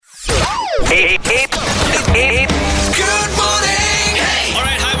Good morning. Hey. All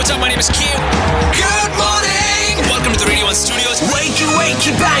right, hi, what's up? My name is Q. Good morning. Welcome to the Radio 1 studios.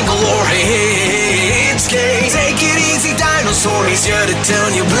 Wakey, Bangalore. Hey, it's Kay. Take it easy, dinosaur. He's here to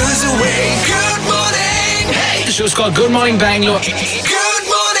turn your blues away. Good morning. Hey. The show's called Good Morning Bangalore. Good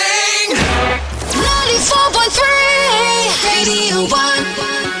morning. 94.3 Radio 1.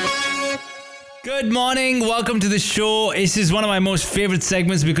 Good morning, welcome to the show. This is one of my most favorite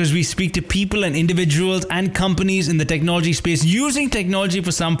segments because we speak to people and individuals and companies in the technology space using technology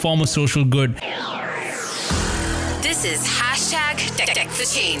for some form of social good. This is #Tech for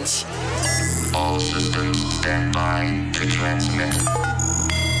Change. All systems stand by to transmit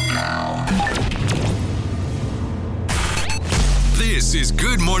now. This is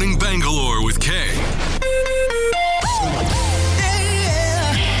Good Morning Bangalore with Kay.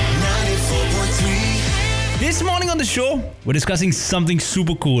 This morning on the show, we're discussing something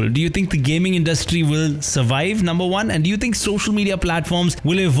super cool. Do you think the gaming industry will survive, number one? And do you think social media platforms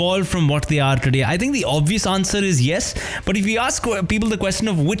will evolve from what they are today? I think the obvious answer is yes. But if we ask people the question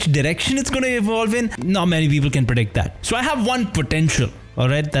of which direction it's going to evolve in, not many people can predict that. So I have one potential. All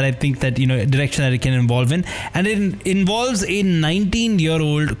right, that I think that, direction that it can involve in. And it involves a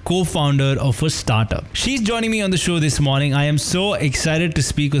 19-year-old co-founder of a startup. She's joining me on the show this morning. I am so excited to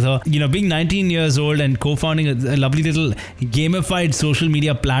speak with her. Being 19 years old and co-founding a lovely little gamified social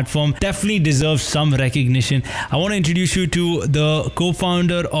media platform definitely deserves some recognition. I want to introduce you to the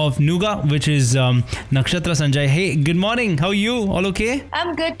co-founder of Nuga, which is Nakshatra Sanjay. Hey, good morning. How are you? All okay?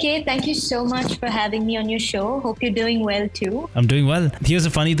 I'm good, Kate. Thank you so much for having me on your show. Hope you're doing well too. I'm doing well. Here's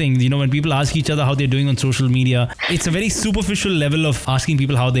a funny thing, when people ask each other how they're doing on social media, it's a very superficial level of asking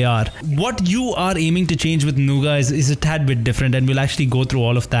people how they are. What you are aiming to change with Nuga is a tad bit different, and we'll actually go through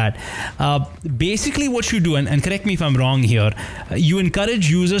all of that. Basically what you do, and correct me if I'm wrong here, you encourage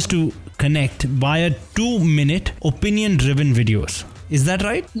users to connect via 2-minute opinion-driven videos. Is that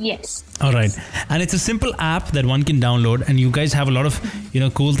right? Yes. All right. And it's a simple app that one can download, and you guys have a lot of,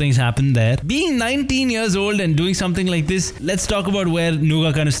 cool things happen there. Being 19 years old and doing something like this, let's talk about where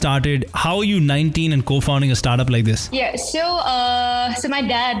Nuga kind of started. How are you 19 and co-founding a startup like this? Yeah. So my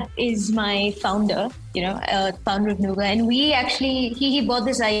dad is my founder, founder of Nuga, and we actually, he bought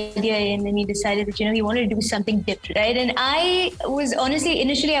this idea in, and he decided that, he wanted to do something different, right? And I was honestly,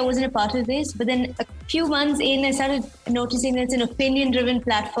 initially I wasn't a part of this, but then a few months in, I started noticing that it's an opinion-driven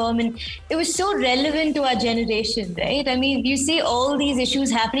platform, and it was so relevant to our generation, right? I mean, you see all these issues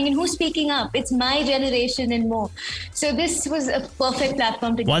happening, and who's speaking up? It's my generation and more. So this was a perfect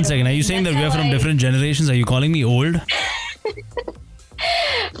platform to get. One second, are you saying that we're from different generations? Are you calling me old?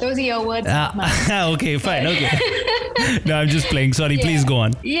 Those are your words. Okay, fine. Okay. No, I'm just playing. Sorry, please go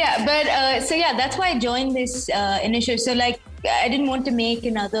on. Yeah, but that's why I joined this initiative. So I didn't want to make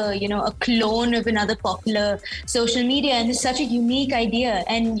another, a clone of another popular social media. And it's such a unique idea.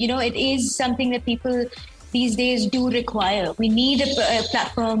 And, it is something that people these days do require. We need a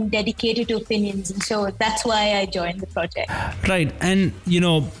platform dedicated to opinions. And so that's why I joined the project. Right. And,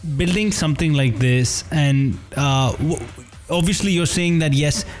 building something like this, and obviously you're saying that,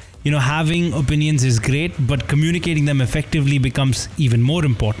 yes, having opinions is great, but communicating them effectively becomes even more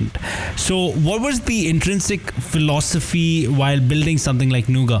important. So what was the intrinsic philosophy while building something like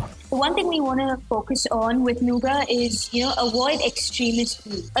Nuga? One thing we want to focus on with Nuga is, avoid extremist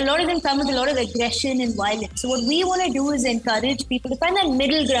views. A lot of them come with a lot of aggression and violence. So what we want to do is encourage people to find that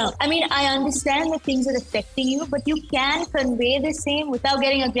middle ground. I mean, I understand that things are affecting you, but you can convey the same without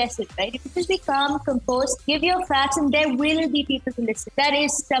getting aggressive, right? If you just be calm, composed, give your facts, and there will be people to listen. That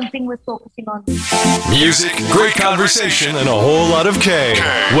is something we're focusing on. Music, great conversation, and a whole lot of K.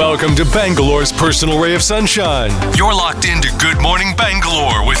 Welcome to Bangalore's personal ray of sunshine. You're locked into Good Morning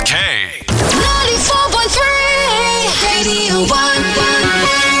Bangalore with K. 94.3 Radio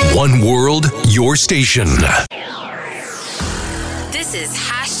 1. One world, your station. This is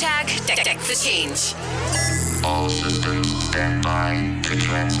 #Tech for Change. All systems stand by to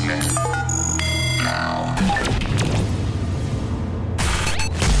transmit now.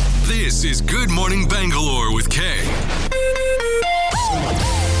 This is Good Morning Bangalore with K.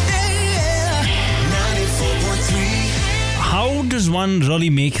 How does one really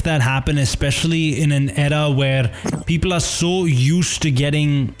make that happen, especially in an era where people are so used to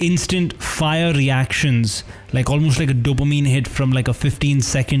getting instant fire reactions, like almost like a dopamine hit from like a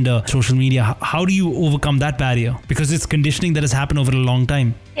 15-second social media? How do you overcome that barrier? Because it's conditioning that has happened over a long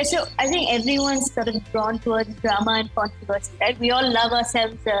time. Yeah, so I think everyone's sort of drawn towards drama and controversy, right? We all love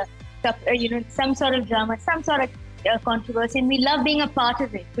ourselves, some sort of drama, some sort of controversy, and we love being a part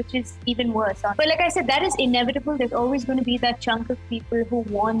of it, which is even worse. But like I said, that is inevitable. There's always going to be that chunk of people who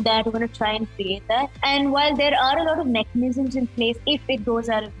want that, who are going to try and create that. And while there are a lot of mechanisms in place, if it goes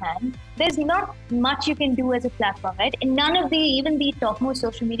out of hand, there's not much you can do as a platform, right? And none of even the topmost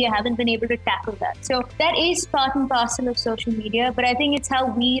social media haven't been able to tackle that. So that is part and parcel of social media, but I think it's how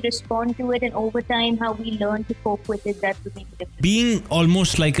we respond to it, and over time, how we learn to cope with it that will make a difference. Being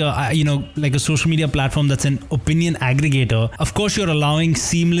almost like a social media platform that's an opinion aggregator, of course you're allowing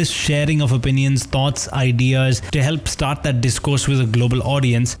seamless sharing of opinions, thoughts, ideas to help start that discourse with a global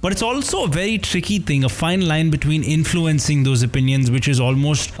audience. But it's also a very tricky thing, a fine line between influencing those opinions, which is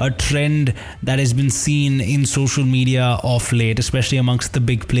almost a trend that has been seen in social media of late, especially amongst the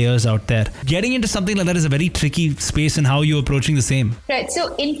big players out there. Getting into something like that is a very tricky space, and how are you approaching the same? Right.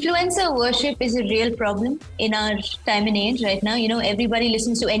 So influencer worship is a real problem in our time and age right now. Everybody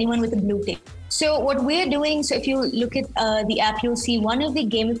listens to anyone with a blue tick. So what we're doing, so if you look at the app, you'll see one of the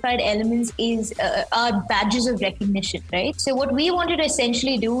gamified elements is our badges of recognition, right? So what we wanted to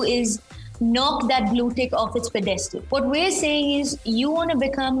essentially do is knock that blue tick off its pedestal. What we're saying is, you want to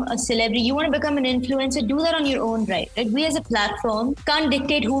become a celebrity, you want to become an influencer, do that on your own right? We as a platform can't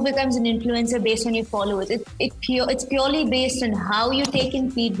dictate who becomes an influencer based on your followers. It's purely based on how you take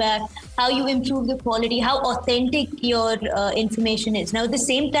in feedback, how you improve the quality, how authentic your information is. Now, at the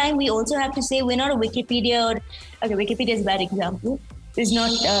same time, we also have to say we're not a Wikipedia Wikipedia is a bad example. There's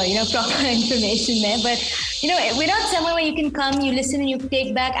not, proper information there. But, we're not somewhere where you can come, you listen, and you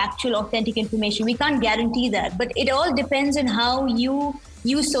take back actual authentic information. We can't guarantee that. But it all depends on how you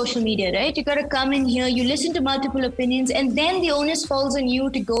use social media, right? You got to come in here, you listen to multiple opinions, and then the onus falls on you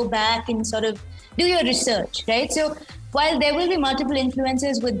to go back and sort of do your research, right? So while there will be multiple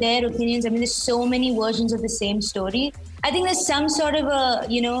influencers with their opinions, there's so many versions of the same story. I think there's some sort of a,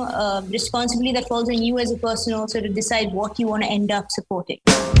 responsibility that falls on you as a person also to decide what you want to end up supporting.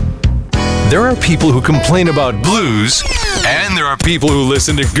 There are people who complain about blues, and there are people who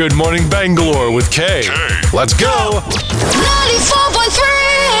listen to Good Morning Bangalore with Kay. Let's go! 94.3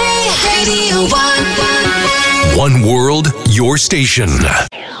 Radio 1. One world, your station.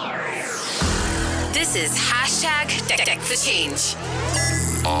 This is Deck the Change.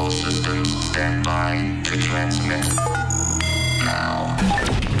 All systems stand by to transmit. Now.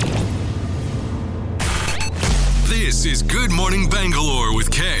 This is Good Morning Bangalore with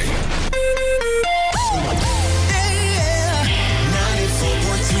Kay.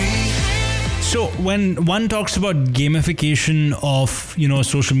 So when one talks about gamification of, a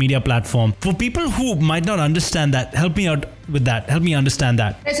social media platform, for people who might not understand that, help me out with that. Help me understand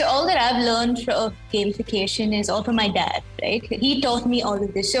that. So all that I've learned of gamification is all from my dad, right? He taught me all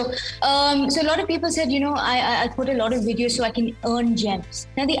of this. So a lot of people said, I put a lot of videos so I can earn gems.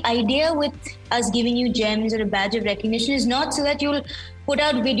 Now the idea with us giving you gems or a badge of recognition is not so that you'll put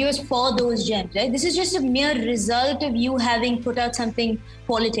out videos for those gems, right? This is just a mere result of you having put out something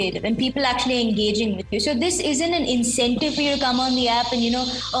qualitative and people actually engaging with you. So this isn't an incentive for you to come on the app and,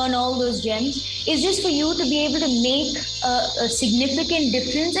 earn all those gems. It's just for you to be able to make a significant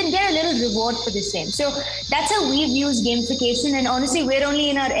difference and get a little reward for the same. So that's how we've used gamification. And honestly, we're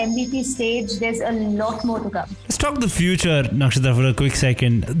only in our MVP stage. There's a lot more to come. Let's talk the future, Nakshatra, for a quick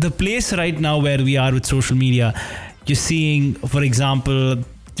second. The place right now where we are with social media, you're seeing, for example,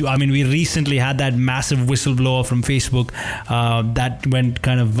 we recently had that massive whistleblower from Facebook that went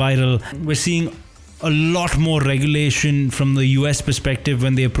kind of viral. We're seeing a lot more regulation from the US perspective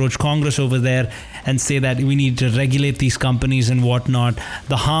when they approach Congress over there and say that we need to regulate these companies and whatnot,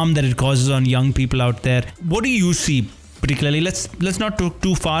 the harm that it causes on young people out there. What do you see particularly? Let's not talk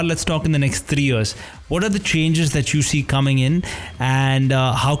too far. Let's talk in the next 3 years. What are the changes that you see coming in, and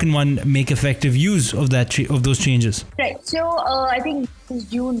how can one make effective use of of those changes? Right. So I think this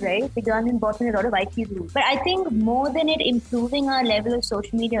June, right, the government brought in a lot of IT rules. But I think more than it improving our level of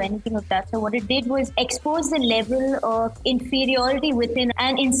social media or anything of that, so what it did was expose the level of inferiority within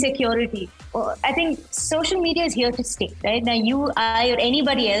and insecurity. I think social media is here to stay, right? Now you, I, or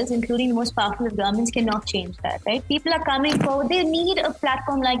anybody else, including the most powerful of governments, cannot change that, right? People are coming forward. They need a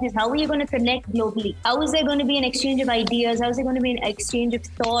platform like this. How are you going to connect globally? How is there going to be an exchange of ideas? How is there going to be an exchange of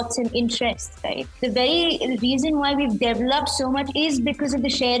thoughts and interests, right? The very reason why we've developed so much is because of the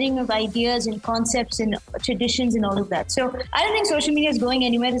sharing of ideas and concepts and traditions and all of that. So I don't think social media is going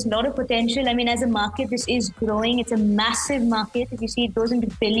anywhere. There's a lot of potential. As a market, this is growing. It's a massive market. If you see, it goes into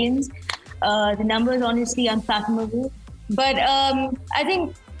billions. The number is honestly unfathomable. But I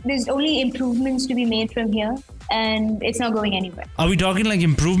think there's only improvements to be made from here, and it's not going anywhere. Are we talking like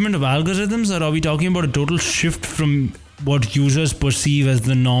improvement of algorithms, or are we talking about a total shift from what users perceive as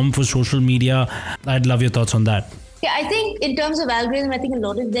the norm for social media? I'd love your thoughts on that. Yeah, I think in terms of algorithm, I think a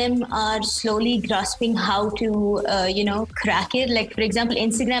lot of them are slowly grasping how to, crack it. Like, for example,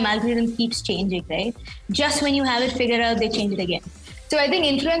 Instagram algorithm keeps changing, right? Just when you have it figured out, they change it again. So I think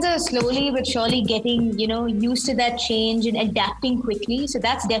influencers are slowly but surely getting, used to that change and adapting quickly. So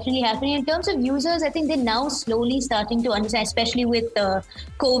that's definitely happening. In terms of users, I think they're now slowly starting to understand, especially with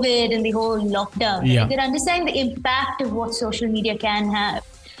COVID and the whole lockdown. Yeah. Right? They're understanding the impact of what social media can have.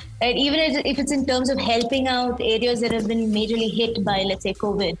 Right? Even if it's in terms of helping out areas that have been majorly hit by, let's say,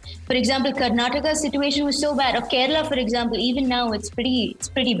 COVID. For example, Karnataka's situation was so bad. Or Kerala, for example, even now it's pretty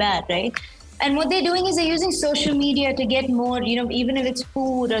bad, right? And what they're doing is they're using social media to get more, even if it's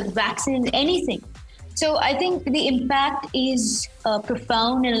food or vaccines, anything. So I think the impact is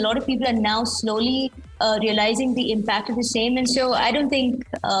profound, and a lot of people are now slowly realizing the impact of the same. And so I don't think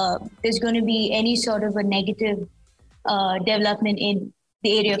there's going to be any sort of a negative development in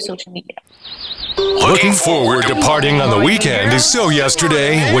the area of social media. Looking forward to partying on the weekend is so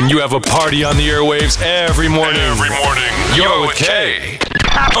yesterday when you have a party on the airwaves every morning. You're with Kay.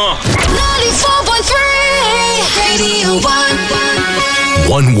 94.3 Radio 1.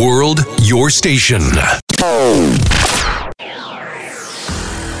 One world, your station.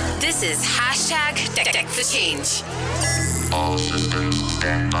 This is Deck the Change. All systems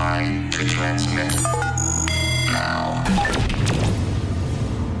stand by to transmit. Now.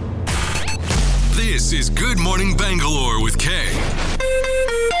 This is Good Morning Bangalore with Kay.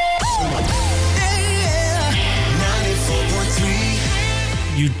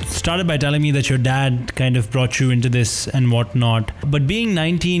 You started by telling me that your dad kind of brought you into this and whatnot. But being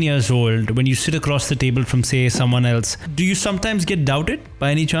 19 years old, when you sit across the table from, say, someone else, do you sometimes get doubted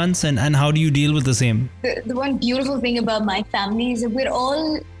by any chance? And how do you deal with the same? The one beautiful thing about my family is that we're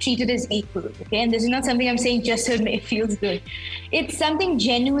all treated as equal, okay? And this is not something I'm saying just so it feels good. It's something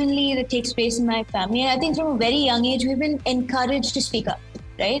genuinely that takes place in my family. And I think from a very young age, we've been encouraged to speak up.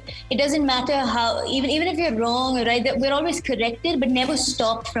 Right? It doesn't matter how, even if you're wrong, right? That we're always corrected, but never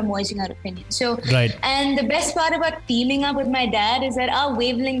stopped from voicing our opinion. So, right. And the best part about teaming up with my dad is that our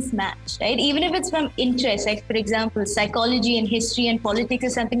wavelengths match, right? Even if it's from interest, like for example, psychology and history and politics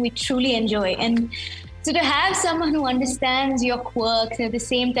is something we truly enjoy. And so to have someone who understands your quirks and at the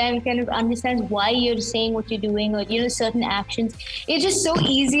same time kind of understands why you're saying what you're doing or, certain actions, it's just so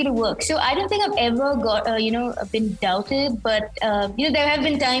easy to work. So I don't think I've ever got, been doubted, but, there have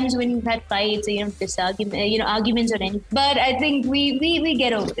been times when we've had fights or, arguments or anything. But I think we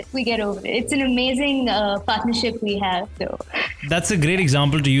get over it. We get over it. It's an amazing partnership we have. So that's a great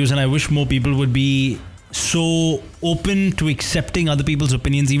example to use, and I wish more people would be so open to accepting other people's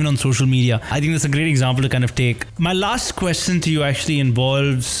opinions, even on social media. I think that's a great example to kind of take. My last question to you actually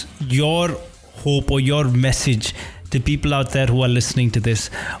involves your hope or your message to people out there who are listening to this.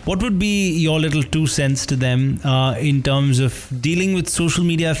 What would be your little 2 cents to them in terms of dealing with social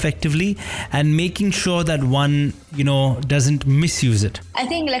media effectively and making sure that one, doesn't misuse it? I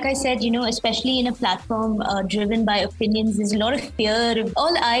think, like I said, especially in a platform driven by opinions, there's a lot of fear.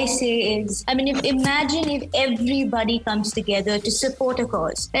 All I say is, imagine if everybody comes together to support a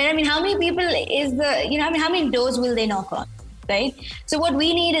cause. And how many people how many doors will they knock on? Right? So what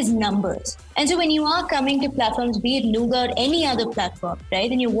we need is numbers. And so when you are coming to platforms, be it Nooga or any other platform, right,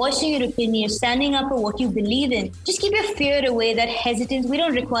 and you're voicing your opinion, you're standing up for what you believe in, just keep your fear away, that hesitance. We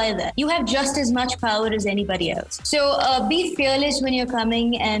don't require that. You have just as much power as anybody else. So be fearless when you're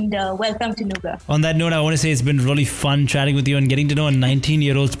coming, and welcome to Nooga. On that note, I want to say it's been really fun chatting with you and getting to know a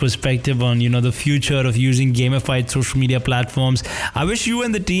 19-year-old's perspective on, the future of using gamified social media platforms. I wish you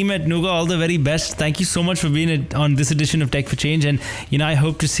and the team at Nooga all the very best. Thank you so much for being on this edition of Tech for Change, and I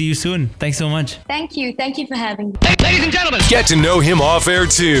hope to see you soon. Thanks so much. Thank you for having me. Ladies and gentlemen, Get to know him off air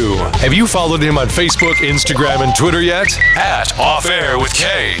too. Have you followed him on Facebook, Instagram, and Twitter yet? At Off Air with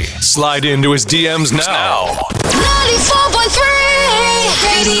Kay. Slide into his DMs now.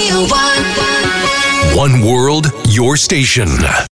 94.3 Radio 1. One world, your station.